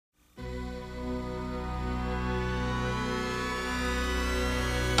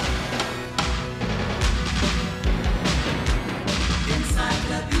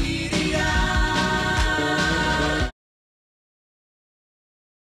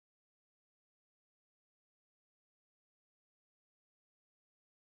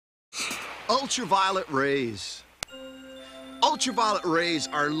Ultraviolet rays. Ultraviolet rays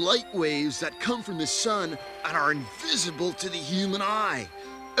are light waves that come from the sun and are invisible to the human eye.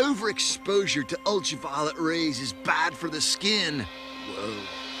 Overexposure to ultraviolet rays is bad for the skin. Whoa.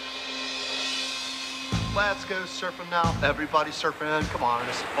 Let's go surfing now. Everybody surfing. Come on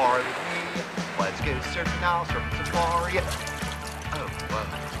a safari with me. Let's go surfing now. Surfing safari. Oh, whoa.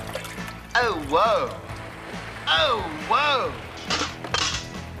 Oh, whoa. Oh, whoa.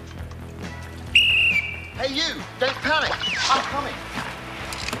 Hey, you. Don't panic. I'm coming.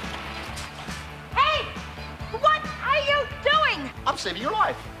 Hey! What are you doing? I'm saving your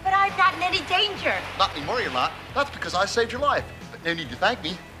life. But I'm not in any danger. Not anymore, you're not. That's because I saved your life. But no need to thank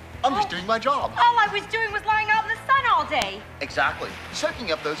me. I'm just doing my job. All I was doing was lying out in the sun all day. Exactly.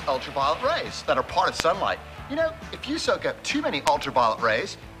 Soaking up those ultraviolet rays that are part of sunlight. You know, if you soak up too many ultraviolet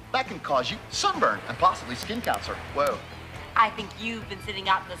rays, that can cause you sunburn and possibly skin cancer. Whoa. I think you've been sitting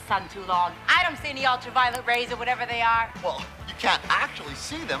out in the sun too long. I don't see any ultraviolet rays or whatever they are. Well, you can't actually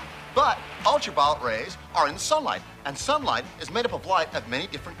see them, but ultraviolet rays are in the sunlight. And sunlight is made up of light of many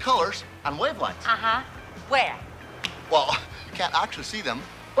different colors and wavelengths. Uh-huh. Where? Well, you can't actually see them,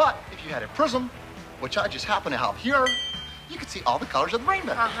 but if you had a prism, which I just happen to have here, you could see all the colors of the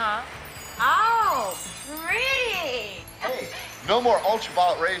rainbow. Uh-huh. Oh, pretty. Hey, no more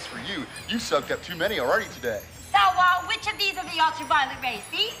ultraviolet rays for you. You soaked up too many already today. So, which of these are the ultraviolet rays?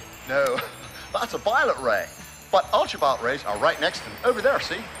 These? No, that's a violet ray. But ultraviolet rays are right next to them. Over there,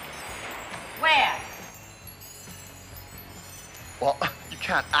 see? Where? Well, you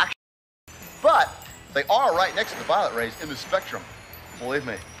can't actually, but they are right next to the violet rays in the spectrum. Believe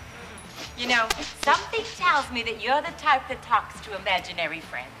me. You know, something tells me that you're the type that talks to imaginary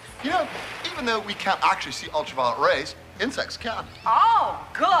friends. You know, even though we can't actually see ultraviolet rays, insects can. Oh,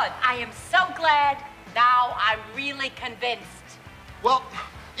 good. I am so glad. Now I'm really convinced. Well,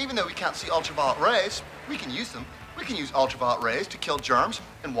 even though we can't see ultraviolet rays, we can use them. We can use ultraviolet rays to kill germs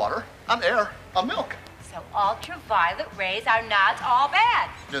in water, and air, and milk. So ultraviolet rays are not all bad.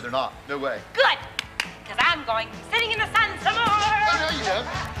 No, they're not. No way. Good, because I'm going sitting in the sun some more. Oh, no, you don't.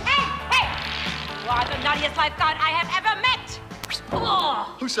 Hey! You are the naughtiest lifeguard I have ever met.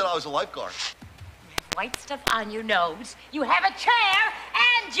 Oh. Who said I was a lifeguard? You have white stuff on your nose, you have a chair,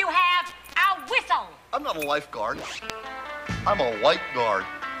 and you have a whistle. I'm not a lifeguard. I'm a white guard.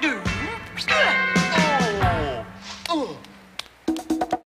 No. Oh. Oh.